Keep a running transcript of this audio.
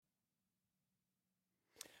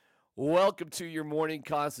Welcome to your morning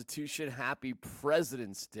constitution. Happy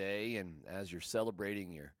President's Day. And as you're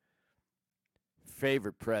celebrating your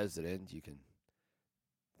favorite president, you can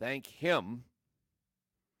thank him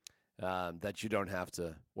that you don't have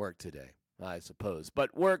to work today, I suppose.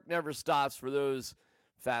 But work never stops for those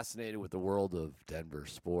fascinated with the world of Denver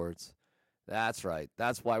sports. That's right.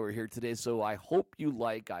 That's why we're here today. So I hope you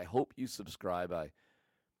I hope you subscribe, I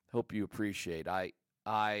hope you appreciate.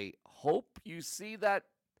 I hope you see that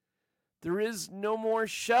there is no more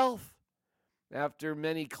shelf after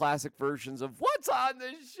many classic versions of What's on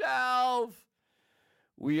the Shelf.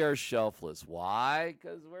 We are shelfless. Why?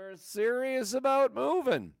 Because we're serious about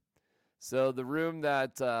moving. So the room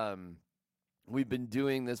that we've been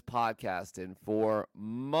doing this podcast in for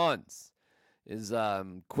months is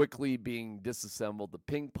quickly being disassembled. The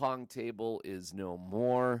ping pong table is no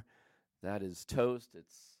more. That is toast.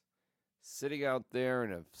 It's sitting out there,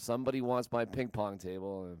 and if somebody wants my ping pong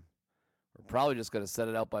table, we're probably just going to set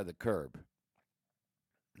it out by the curb.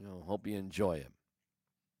 Hope you enjoy it.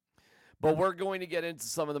 But we're going to get into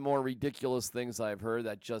some of the more ridiculous things I've heard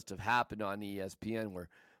that just have happened on ESPN, where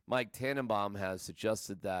Mike Tannenbaum has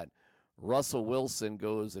suggested that Russell Wilson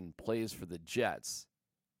goes and plays for the Jets.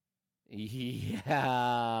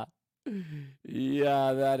 Yeah,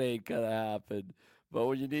 that ain't going to happen. But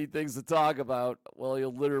when you need things to talk about, well,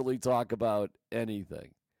 you'll literally talk about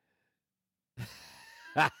anything.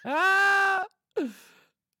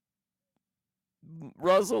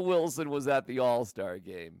 Russell Wilson was at the All-Star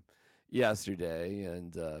game yesterday,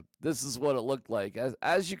 and this is what it looked like.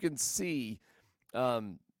 As you can see,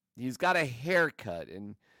 he's got a haircut,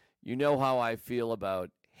 and you know how I feel about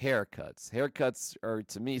haircuts. Haircuts are,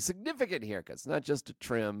 to me, significant haircuts, not just a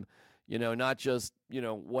trim, not just,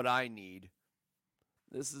 what I need.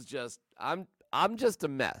 This is just, I'm just a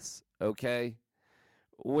mess, okay?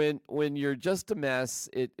 When you're just a mess,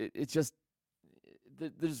 it just,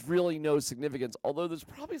 there's really no significance, although there's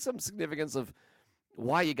probably some significance of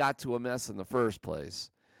why you got to a mess in the first place.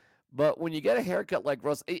 But when you get a haircut like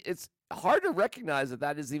Russ, it's hard to recognize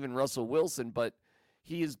that is even Russell Wilson, but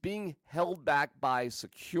he is being held back by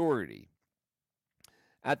security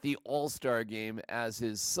at the All-Star game as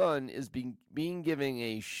his son is being given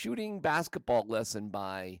a shooting basketball lesson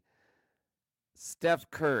by Steph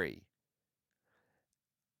Curry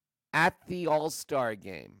at the All-Star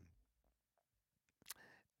game.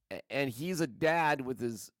 And he's a dad with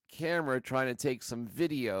his camera trying to take some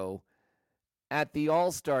video at the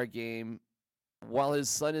All-Star game while his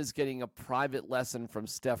son is getting a private lesson from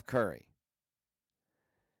Steph Curry.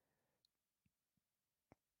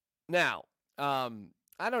 Now, I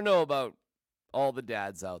don't know about all the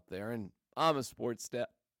dads out there, and I'm a sports dad,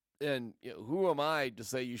 and who am I to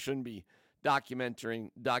say you shouldn't be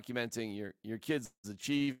documenting your kids'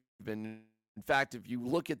 achievement? In fact, if you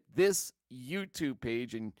look at this YouTube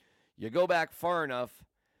page and you go back far enough,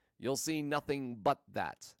 you'll see nothing but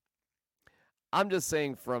that. I'm just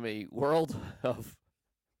saying, from a world of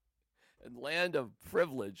and land of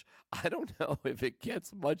privilege, I don't know if it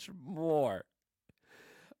gets much more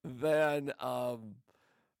than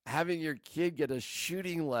having your kid get a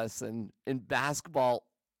shooting lesson in basketball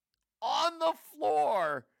on the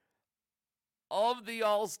floor of the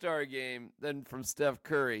All-Star game than from Steph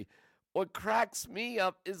Curry. What cracks me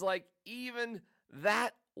up is, like, even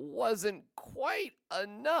that wasn't quite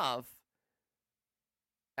enough,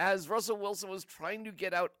 as Russell Wilson was trying to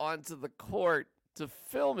get out onto the court to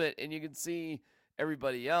film it, and you can see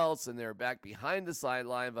everybody else, and they're back behind the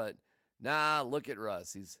sideline, but look at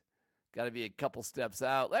Russ. He's got to be a couple steps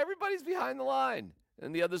out. Everybody's behind the line.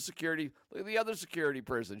 And look at the other security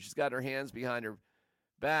person. She's got her hands behind her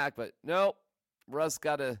back, but no, Russ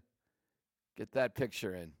got to get that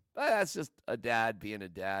picture in. But that's just a dad being a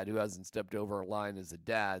dad who hasn't stepped over a line as a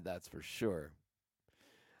dad, that's for sure.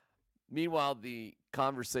 Meanwhile, the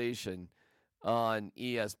conversation on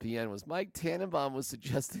ESPN was Mike Tannenbaum was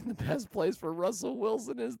suggesting the best place for Russell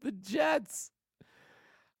Wilson is the Jets.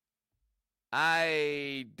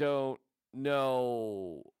 I don't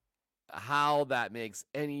know how that makes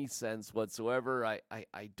any sense whatsoever. I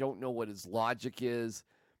don't know what his logic is.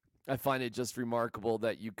 I find it just remarkable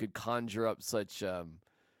that you could conjure up such a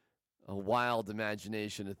wild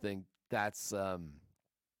imagination to think that's a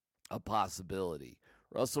possibility.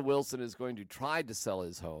 Russell Wilson is going to try to sell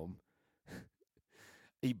his home.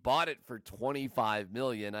 He bought it for $25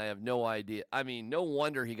 million. I have no idea. I mean, no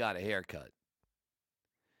wonder he got a haircut.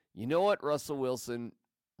 You know what Russell Wilson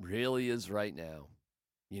really is right now?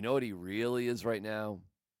 You know what he really is right now?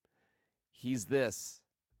 He's this.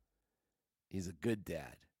 He's a good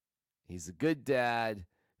dad. He's a good dad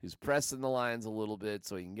who's pressing the lines a little bit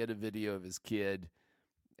so he can get a video of his kid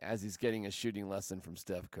as he's getting a shooting lesson from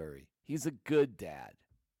Steph Curry. He's a good dad.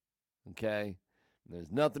 Okay?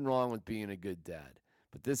 There's nothing wrong with being a good dad.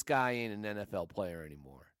 But this guy ain't an NFL player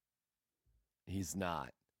anymore. He's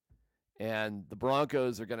not. And the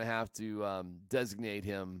Broncos are going to have to designate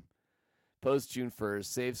him post June 1st,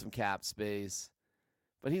 save some cap space.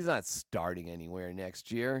 But he's not starting anywhere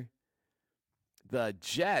next year. The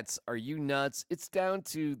Jets, are you nuts? It's down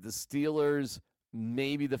to the Steelers,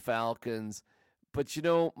 maybe the Falcons. But,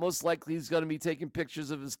 most likely he's going to be taking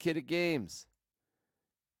pictures of his kid at games.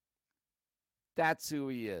 That's who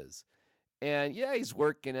he is. And, yeah, he's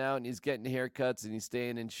working out and he's getting haircuts and he's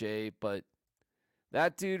staying in shape. But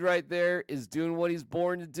that dude right there is doing what he's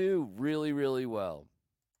born to do really, really well.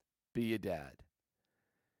 Be a dad.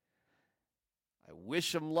 I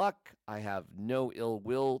wish him luck. I have no ill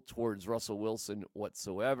will towards Russell Wilson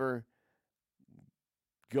whatsoever.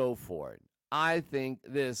 Go for it. I think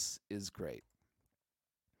this is great.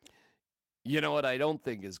 You know what I don't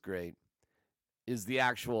think is great is the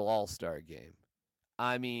actual All-Star game.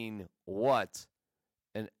 I mean, what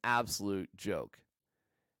an absolute joke.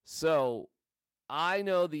 So I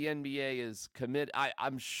know the NBA is committed.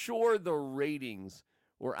 I'm sure the ratings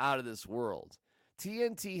were out of this world.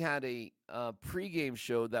 TNT had a pregame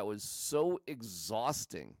show that was so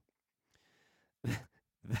exhausting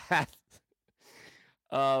that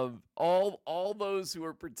all those who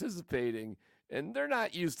were participating, and they're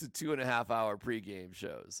not used to 2.5-hour pregame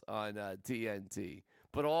shows on TNT,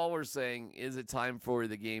 but all were saying, is it time for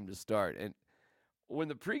the game to start? And when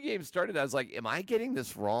the pregame started, I was like, am I getting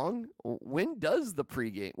this wrong? When does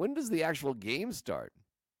the actual game start?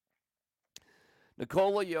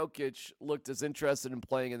 Nikola Jokic looked as interested in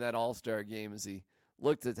playing in that All-Star game as he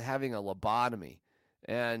looked at having a lobotomy.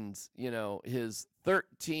 And, his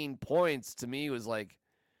 13 points to me was like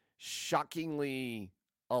shockingly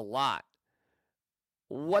a lot.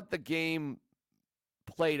 What the game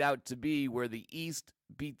played out to be, where the East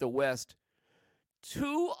beat the West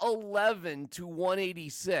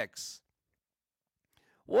 211-186,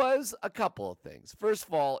 was a couple of things. First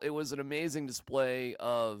of all, it was an amazing display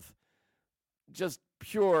of just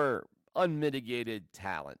pure unmitigated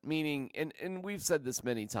talent, meaning, and we've said this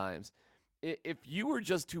many times, if you were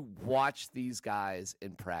just to watch these guys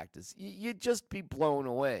in practice, you'd just be blown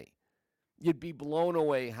away. You'd be blown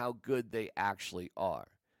away how good they actually are.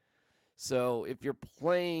 So if you're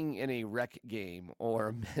playing in a rec game or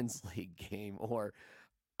a men's league game, or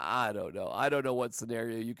I don't know what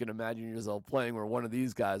scenario you can imagine yourself playing where one of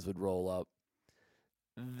these guys would roll up,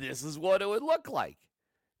 this is what it would look like.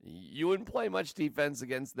 You wouldn't play much defense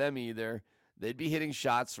against them either. They'd be hitting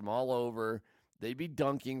shots from all over. They'd be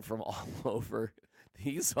dunking from all over.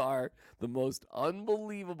 These are the most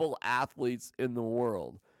unbelievable athletes in the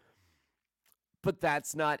world. But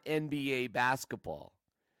that's not NBA basketball.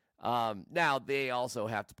 Now, they also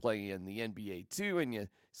have to play in the NBA too, and you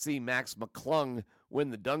see Max McClung win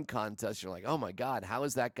the dunk contest. You're like, oh my God, how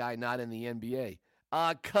is that guy not in the NBA?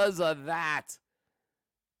 'Cause of that.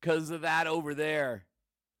 'Cause of that over there.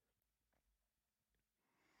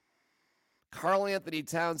 Karl Anthony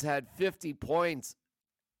Towns had 50 points,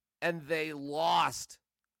 and they lost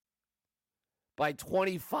by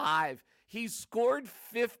 25. He scored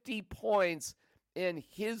 50 points, and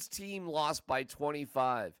his team lost by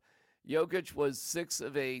 25. Jokic was 6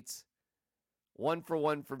 of 8, 1 for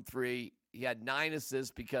 1 from 3. He had 9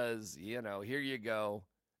 assists because, here you go.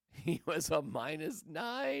 He was a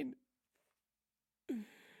 -9.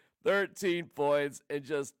 13 points and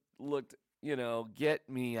just looked, get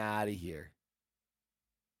me out of here.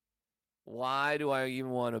 Why do I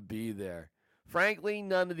even want to be there? Frankly,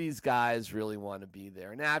 none of these guys really want to be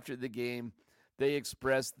there. And after the game, they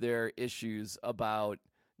expressed their issues about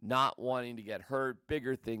not wanting to get hurt,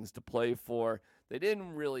 bigger things to play for. They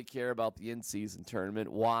didn't really care about the in-season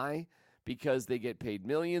tournament. Why? Because they get paid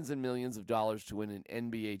millions and millions of dollars to win an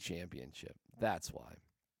NBA championship. That's why.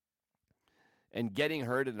 And getting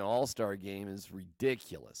hurt in an all-star game is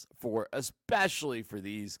ridiculous, especially for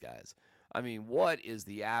these guys. I mean, what is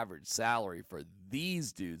the average salary for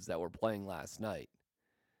these dudes that were playing last night?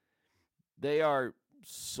 They are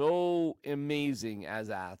so amazing as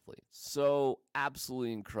athletes, so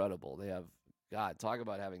absolutely incredible. They have, God, talk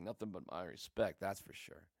about having nothing but my respect, that's for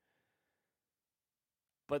sure.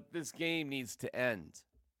 But this game needs to end.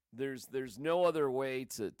 There's no other way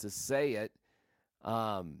to say it.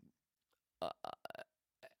 I'm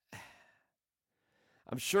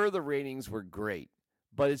sure the ratings were great,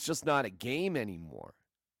 but it's just not a game anymore.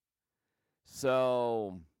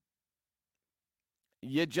 So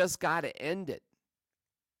you just got to end it.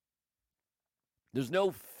 There's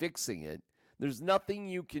no fixing it. There's nothing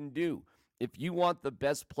you can do. If you want the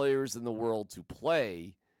best players in the world to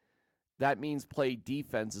play, that means play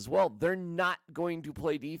defense as well. They're not going to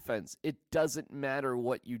play defense. It doesn't matter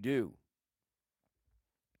what you do.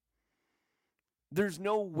 There's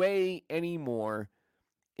no way anymore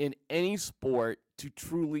in any sport to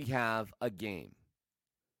truly have a game.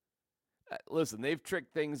 Listen, they've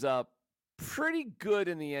tricked things up pretty good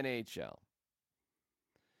in the NHL.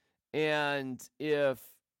 And if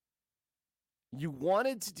you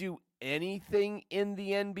wanted to do anything in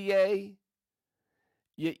the NBA,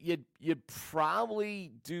 you'd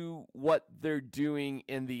probably do what they're doing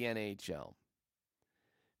in the NHL.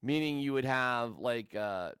 Meaning you would have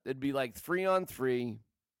it'd be like 3-on-3,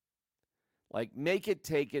 like make it,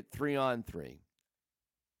 take it, 3-on-3.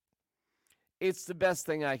 It's the best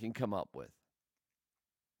thing I can come up with.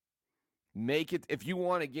 Make it, if you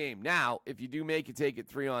want a game. Now, if you do make it, take it,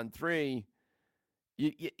 3-on-3,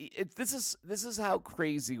 this is how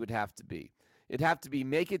crazy it would have to be. It'd have to be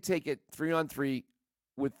make it, take it, 3-on-3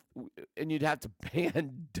 and you'd have to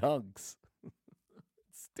ban dunks.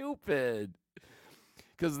 Stupid.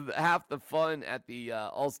 Because half the fun at the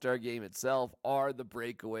All-Star game itself are the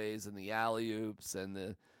breakaways and the alley-oops and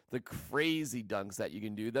the crazy dunks that you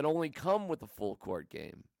can do that only come with a full court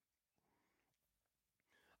game.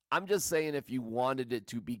 I'm just saying if you wanted it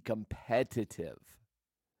to be competitive.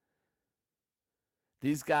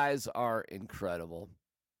 These guys are incredible.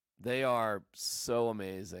 They are so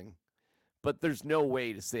amazing. But there's no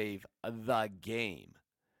way to save the game.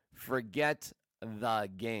 Forget the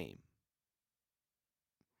game.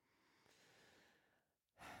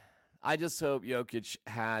 I just hope Jokic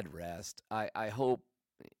had rest. I hope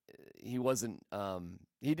he wasn't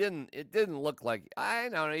it didn't look like, I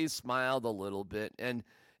don't know, he smiled a little bit, and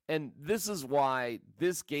this is why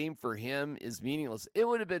this game for him is meaningless. It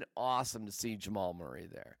would have been awesome to see Jamal Murray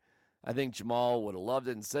there. I think Jamal would have loved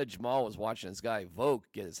it. Instead, Jamal was watching this guy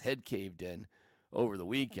Vogt get his head caved in over the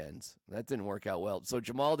weekends. That didn't work out well. So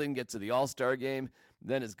Jamal didn't get to the All-Star game.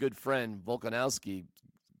 Then his good friend Volkanovski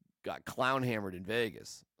got clown hammered in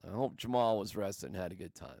Vegas. I hope Jamal was rested and had a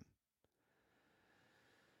good time.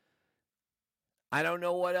 I don't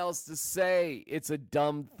know what else to say. It's a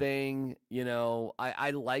dumb thing. I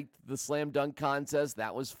liked the slam dunk contest.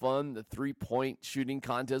 That was fun. The 3-point shooting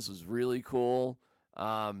contest was really cool.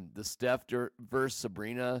 The Steph versus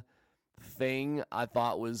Sabrina thing I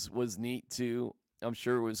thought was neat too. I'm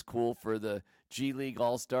sure it was cool for the G League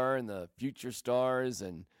All-Star and the future stars,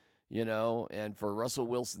 and and for Russell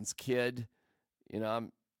Wilson's kid.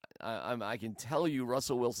 I can tell you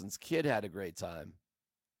Russell Wilson's kid had a great time.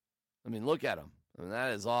 I mean, look at him. I mean,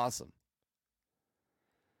 that is awesome.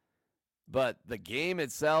 But the game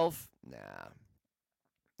itself, nah.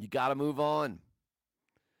 You got to move on.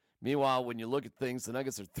 Meanwhile, when you look at things, the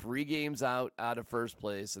Nuggets are 3 games out of first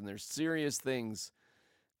place, and there's serious things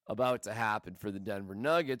about to happen for the Denver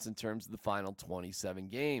Nuggets in terms of the final 27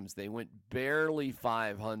 games. They went barely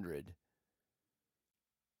 500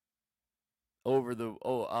 over the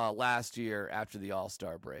last year after the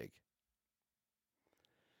All-Star break.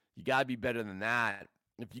 You got to be better than that.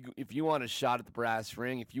 If you want a shot at the brass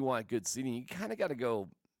ring, if you want good seeding, you kind of got to go,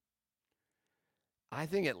 I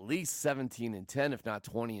think, at least 17-10, if not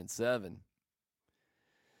 20-7.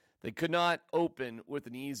 They could not open with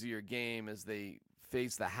an easier game as they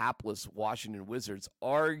face the hapless Washington Wizards,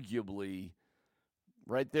 arguably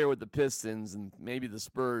right there with the Pistons and maybe the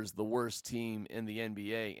Spurs, the worst team in the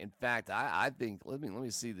NBA. In fact, I think, let me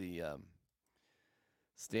see the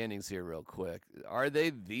standings here real quick. Are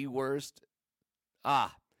they the worst?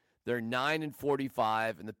 They're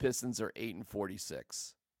 9-45, and the Pistons are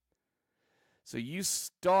 8-46. So you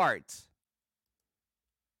start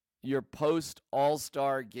your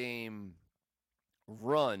post-All-Star game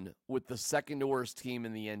run with the second worst team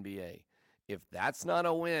in the NBA. If that's not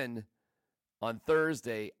a win on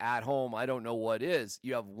Thursday at home, I don't know what is.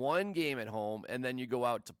 You have one game at home, and then you go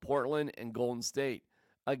out to Portland and Golden State.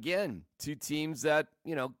 Again, 2 teams that,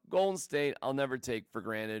 Golden State I'll never take for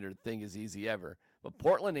granted or think is easy ever. But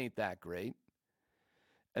Portland ain't that great.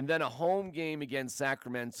 And then a home game against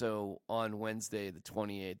Sacramento on Wednesday, the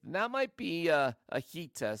 28th. And that might be a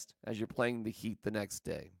heat test as you're playing the Heat the next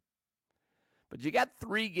day. But you got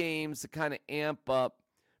 3 games to kind of amp up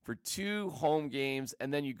for 2 home games,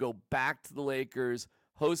 and then you go back to the Lakers,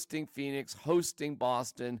 hosting Phoenix, hosting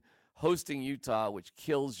Boston, hosting Utah, which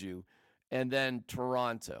kills you, and then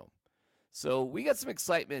Toronto. So we got some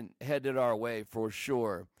excitement headed our way for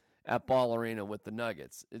sure at Ball Arena with the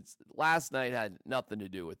Nuggets. Last night had nothing to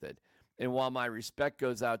do with it. And while my respect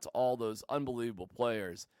goes out to all those unbelievable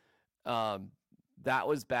players, that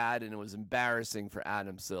was bad, and it was embarrassing for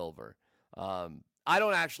Adam Silver. I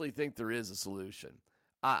don't actually think there is a solution.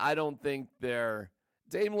 I don't think there.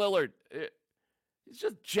 Dame Lillard, he's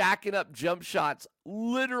just jacking up jump shots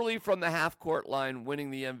literally from the half-court line,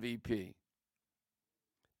 winning the MVP.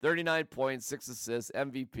 39 points, 6 assists,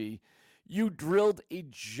 MVP. You drilled a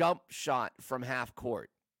jump shot from half court.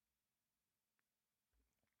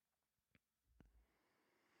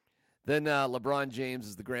 Then LeBron James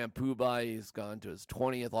is the grand poobah. He's gone to his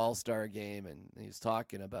 20th All-Star game, and he's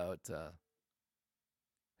talking about,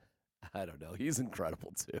 I don't know, he's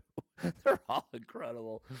incredible too. They're all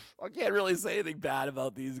incredible. I can't really say anything bad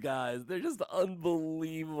about these guys. They're just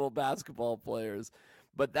unbelievable basketball players.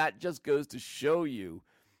 But that just goes to show you,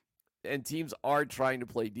 and teams are trying to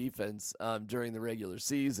play defense during the regular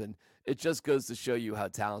season. It just goes to show you how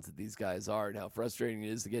talented these guys are and how frustrating it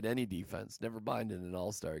is to get any defense, never mind in an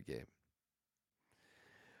all-star game.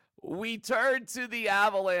 We turn to the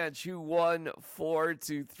Avalanche, who won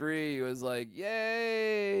 4-3. It was like,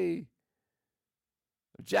 yay!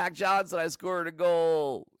 Jack Johnson, I scored a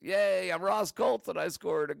goal. Yay, I'm Ross Colton, I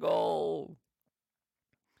scored a goal.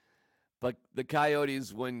 But the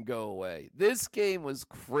Coyotes wouldn't go away. This game was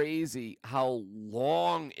crazy how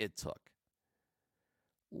long it took.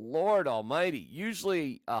 Lord almighty.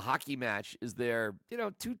 Usually a hockey match is there,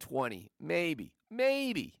 220, maybe.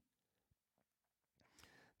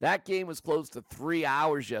 That game was close to 3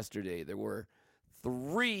 hours yesterday. There were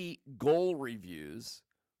 3 goal reviews.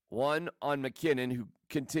 One on McKinnon, who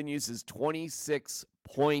continues his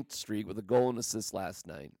 26-point streak with a goal and assist last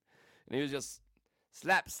night. And he was just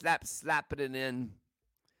slapping it in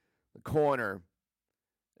the corner.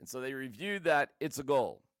 And so they reviewed that. It's a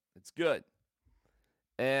goal. It's good.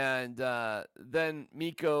 And then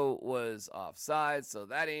Mikko was offside, so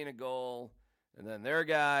that ain't a goal. And then their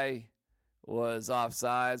guy was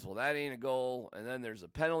offsides. Well, that ain't a goal. And then there's a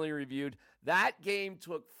penalty reviewed. That game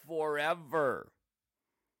took forever.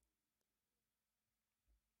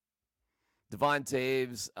 Devon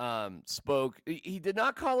Taves spoke. He did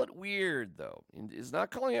not call it weird, though. He's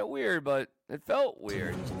not calling it weird, but it felt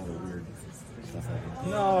weird.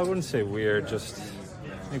 No, I wouldn't say weird. Just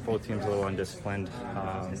I think both teams are a little undisciplined.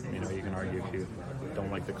 You can argue if you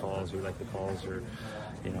don't like the calls, we like the calls, or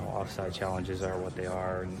offside challenges are what they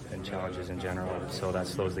are, and challenges in general. So that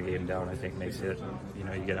slows the game down. I think makes it, you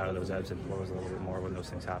get out of those ebbs and flows a little bit more when those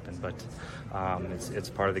things happen. But it's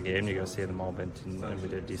part of the game. You got to stay in the moment, and we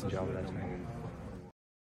did a decent job of that tonight.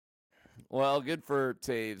 Well, good for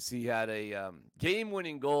Taves. He had a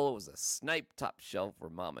game-winning goal. It was a snipe top shelf where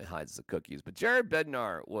Mama hides the cookies. But Jared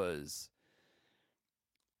Bednar was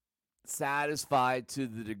satisfied to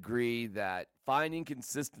the degree that finding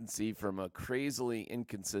consistency from a crazily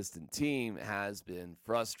inconsistent team has been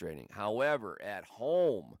frustrating. However, at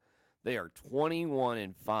home, they are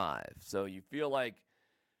 21-5. So you feel like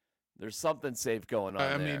there's something safe going on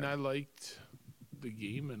there. I mean, I liked the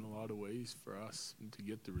game in a lot of ways for us, and to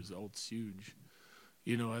get the results huge.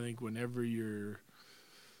 I think whenever you're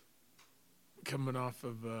coming off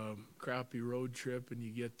of a crappy road trip and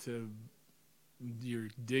you're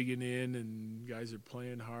digging in and guys are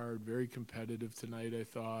playing hard, very competitive tonight, I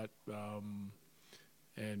thought,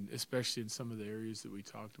 and especially in some of the areas that we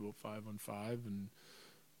talked about 5-on-5, and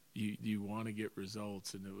you want to get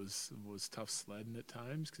results, and it was tough sledding at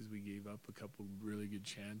times because we gave up a couple really good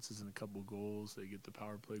chances and a couple goals. They get the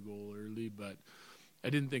power play goal early, but I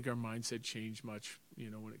didn't think our mindset changed much,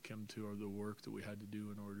 when it came to the work that we had to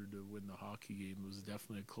do in order to win the hockey game. It was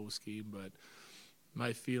definitely a close game, but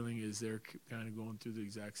my feeling is they're kind of going through the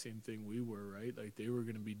exact same thing we were, right? Like they were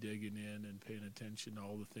going to be digging in and paying attention to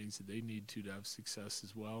all the things that they need to have success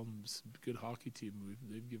as well. And it's a good hockey team.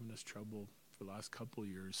 They've given us trouble for the last couple of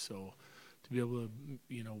years. So to be able to,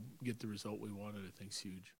 get the result we wanted, I think is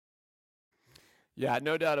huge. Yeah,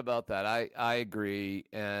 no doubt about that. I agree.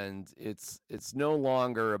 And it's no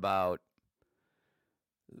longer about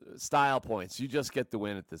style points. You just get the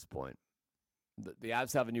win at this point. The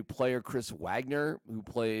Avs have a new player, Chris Wagner, who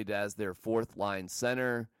played as their fourth-line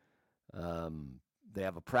center. They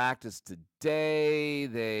have a practice today.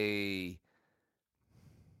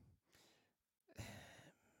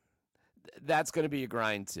 That's going to be a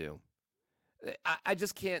grind, too. I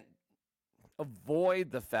just can't avoid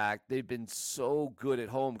the fact they've been so good at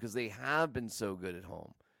home, because they have been so good at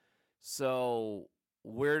home. So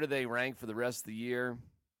where do they rank for the rest of the year?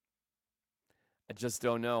 I just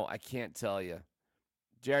don't know. I can't tell you.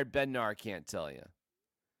 Jared Bednar can't tell you.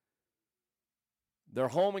 They're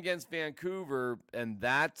home against Vancouver, and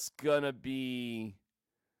that's going to be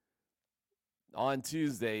on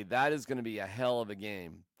Tuesday. That is going to be a hell of a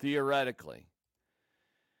game, theoretically.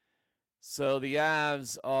 So the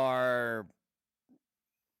Avs are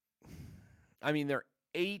I mean, they're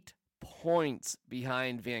 8 points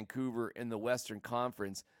behind Vancouver in the Western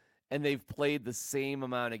Conference, and they've played the same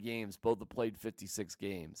amount of games. Both have played 56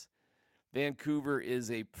 games. Vancouver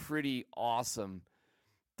is a pretty awesome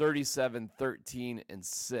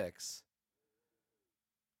 37-13-6,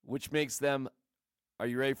 which makes them, are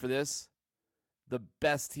you ready for this? The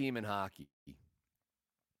best team in hockey.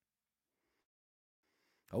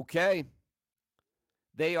 Okay.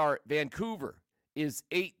 Vancouver is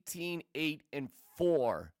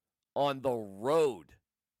 18-8-4 on the road.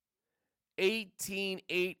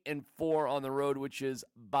 18-8-4 on the road, which is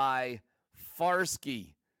by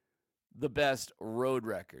Farsky the best road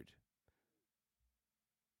record.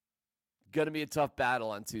 Going to be a tough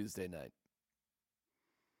battle on Tuesday night.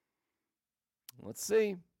 Let's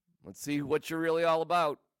see. Let's see what you're really all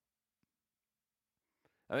about.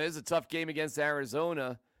 I mean, it's a tough game against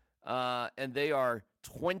Arizona, and they are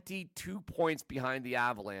 22 points behind the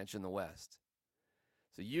Avalanche in the West.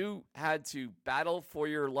 So you had to battle for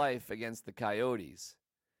your life against the Coyotes,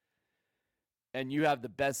 and you have the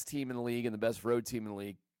best team in the league and the best road team in the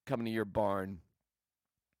league coming to your barn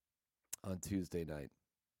on Tuesday night.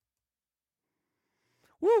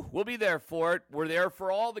 Woo, we'll be there for it. We're there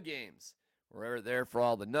for all the games. We're there for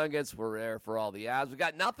all the Nuggets. We're there for all the Avs. We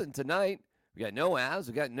got nothing tonight. We got no Avs.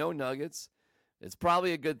 We got no Nuggets. It's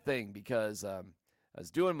probably a good thing because I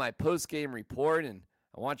was doing my post-game report, and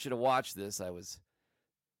I want you to watch this. I was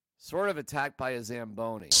sort of attacked by a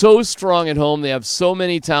Zamboni. So strong at home. They have so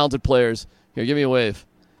many talented players. Here, give me a wave.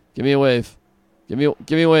 Give me a wave. Give me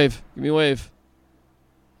a wave. Give me a wave.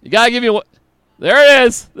 You got to give me a wave. There it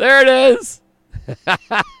is. There it is.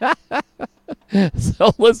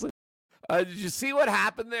 So listen. Did you see what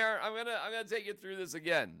happened there? I'm gonna take you through this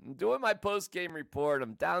again. I'm doing my post-game report.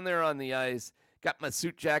 I'm down there on the ice. Got my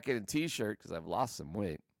suit jacket and T-shirt because I've lost some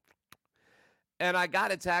weight. And I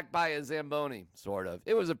got attacked by a Zamboni, sort of.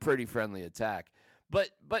 It was a pretty friendly attack. But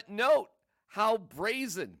note how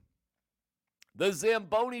brazen the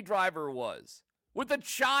Zamboni driver was with a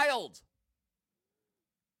child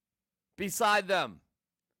beside them.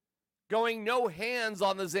 Going no hands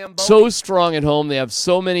on the Zamboni. So strong at home. They have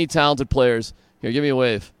so many talented players. Here, give me a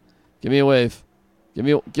wave. Give me a wave. Give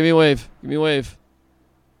me a wave. Give me a wave.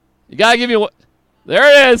 You got to give me a wave. There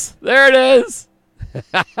it is. There it is.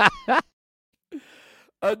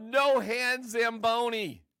 A no-hand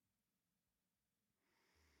Zamboni.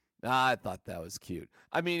 I thought that was cute.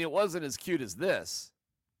 I mean, it wasn't as cute as this,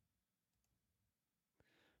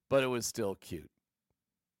 but it was still cute.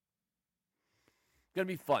 Going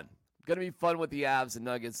to be fun. Going to be fun with the Avs and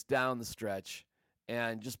Nuggets down the stretch,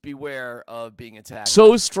 and just beware of being attacked.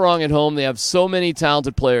 So strong at home. They have so many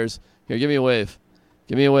talented players. Here, give me a wave.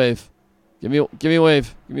 Give me a wave. Give me a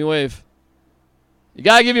wave. Give me a wave. You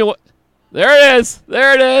got to give me a wave. There it is.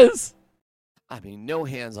 There it is. I mean, no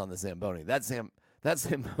hands on the Zamboni. That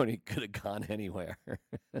Zamboni could have gone anywhere.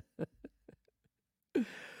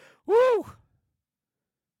 Woo!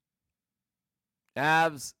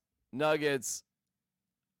 Avs, Nuggets,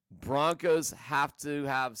 Broncos have to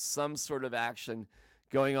have some sort of action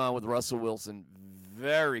going on with Russell Wilson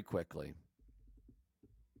very quickly.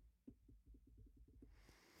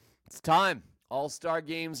 It's time. All-Star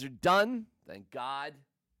games are done. Thank God.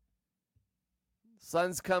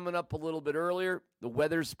 Sun's coming up a little bit earlier. The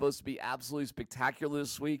weather's supposed to be absolutely spectacular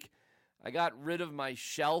this week. I got rid of my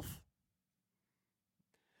shelf.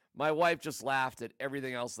 My wife just laughed at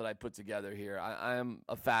everything else that I put together here. I am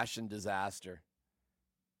a fashion disaster.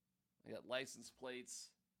 I got license plates.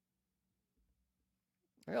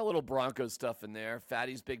 I got a little Broncos stuff in there.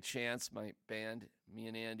 Fatty's Big Chance, my band, me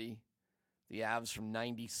and Andy. The Avs from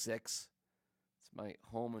 96. It's my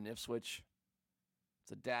home in Ipswich.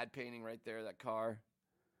 It's a dad painting right there, that car.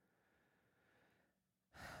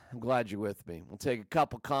 I'm glad you're with me. We'll take a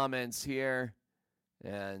couple comments here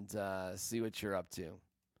and see what you're up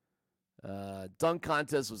to. Dunk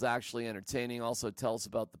contest was actually entertaining. Also, tell us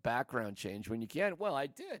about the background change when you can. Well, I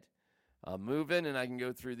did. I'll move in and I can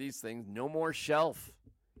go through these things. No more shelf.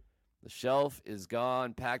 The shelf is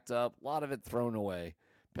gone, packed up, a lot of it thrown away.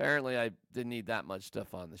 Apparently, I didn't need that much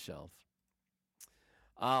stuff on the shelf.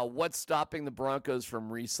 What's stopping the Broncos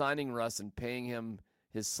from re-signing Russ and paying him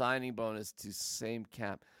his signing bonus to same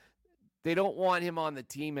cap? They don't want him on the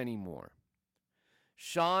team anymore.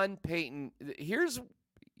 Sean Payton, here's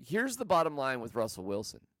the bottom line with Russell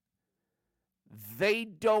Wilson. They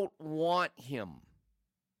don't want him.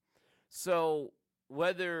 So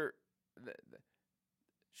whether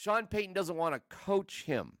Sean Payton doesn't want to coach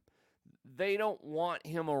him, they don't want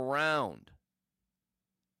him around.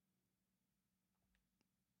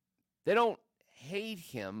 They don't hate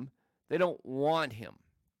him. They don't want him.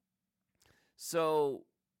 So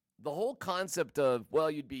the whole concept of,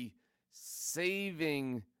 well, you'd be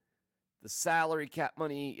saving the salary cap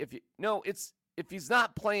money if he's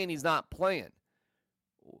not playing, he's not playing.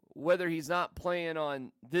 Whether he's not playing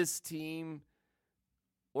on this team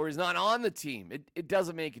or he's not on the team, it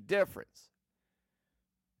doesn't make a difference.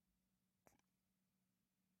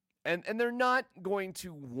 And they're not going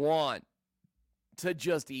to want to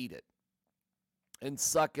just eat it and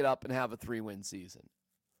suck it up and have a 3-win season.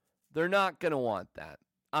 They're not going to want that.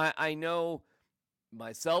 I know,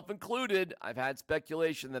 myself included, I've had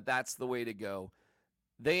speculation that that's the way to go.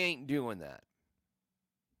 They ain't doing that.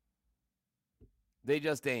 They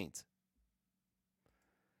just ain't.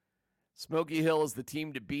 Smoky Hill is the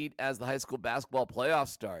team to beat as the high school basketball playoffs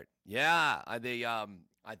start. Yeah, I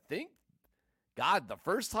think, God, the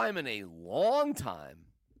first time in a long time.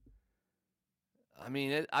 I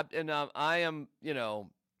mean, I am,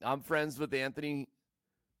 I'm friends with Anthony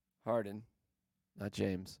Harden, not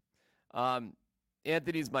James.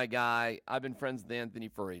 Anthony's my guy. I've been friends with Anthony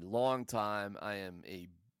for a long time. I am a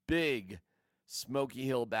big Smoky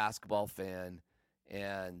Hill basketball fan.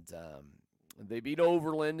 And they beat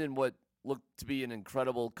Overland in what looked to be an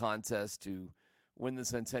incredible contest to win the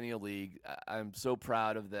Centennial League. I'm so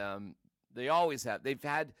proud of them. They always have. They've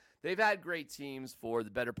had great teams for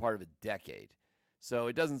the better part of a decade. So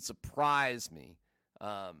it doesn't surprise me.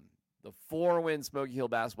 The 4-win Smoky Hill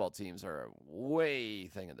basketball teams are a way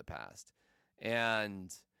thing of the past.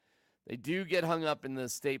 And they do get hung up in the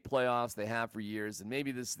state playoffs. They have for years. And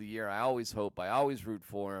maybe this is the year. I always hope. I always root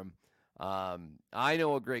for them. I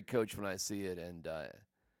know a great coach when I see it. And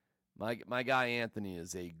my guy Anthony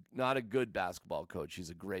is not a good basketball coach. He's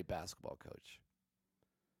a great basketball coach.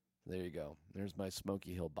 There you go. There's my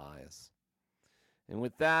Smoky Hill bias. And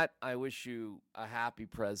with that, I wish you a happy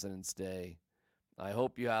President's Day. I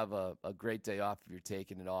hope you have a great day off if you're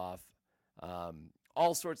taking it off.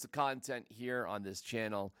 All sorts of content here on this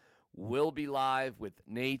channel. We'll be live with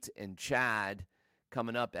Nate and Chad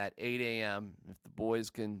coming up at 8 a.m. if the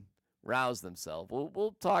boys can rouse themselves.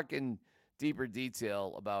 We'll talk in deeper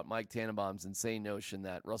detail about Mike Tannenbaum's insane notion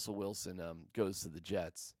that Russell Wilson goes to the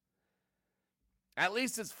Jets. At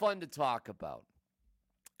least it's fun to talk about.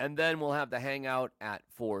 And then we'll have the hangout at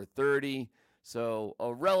 4:30. So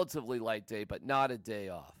a relatively light day, but not a day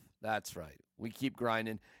off. That's right. We keep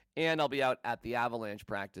grinding. And I'll be out at the Avalanche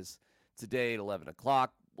practice today at 11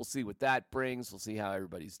 o'clock. We'll see what that brings. We'll see how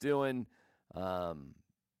everybody's doing. And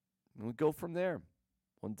we go from there,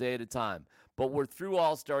 one day at a time. But we're through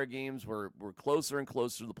All-Star games. We're closer and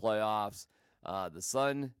closer to the playoffs. The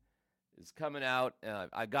sun is coming out.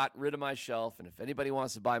 I got rid of my shelf, and if anybody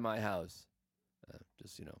wants to buy my house,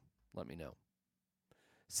 just, let me know.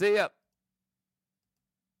 See ya.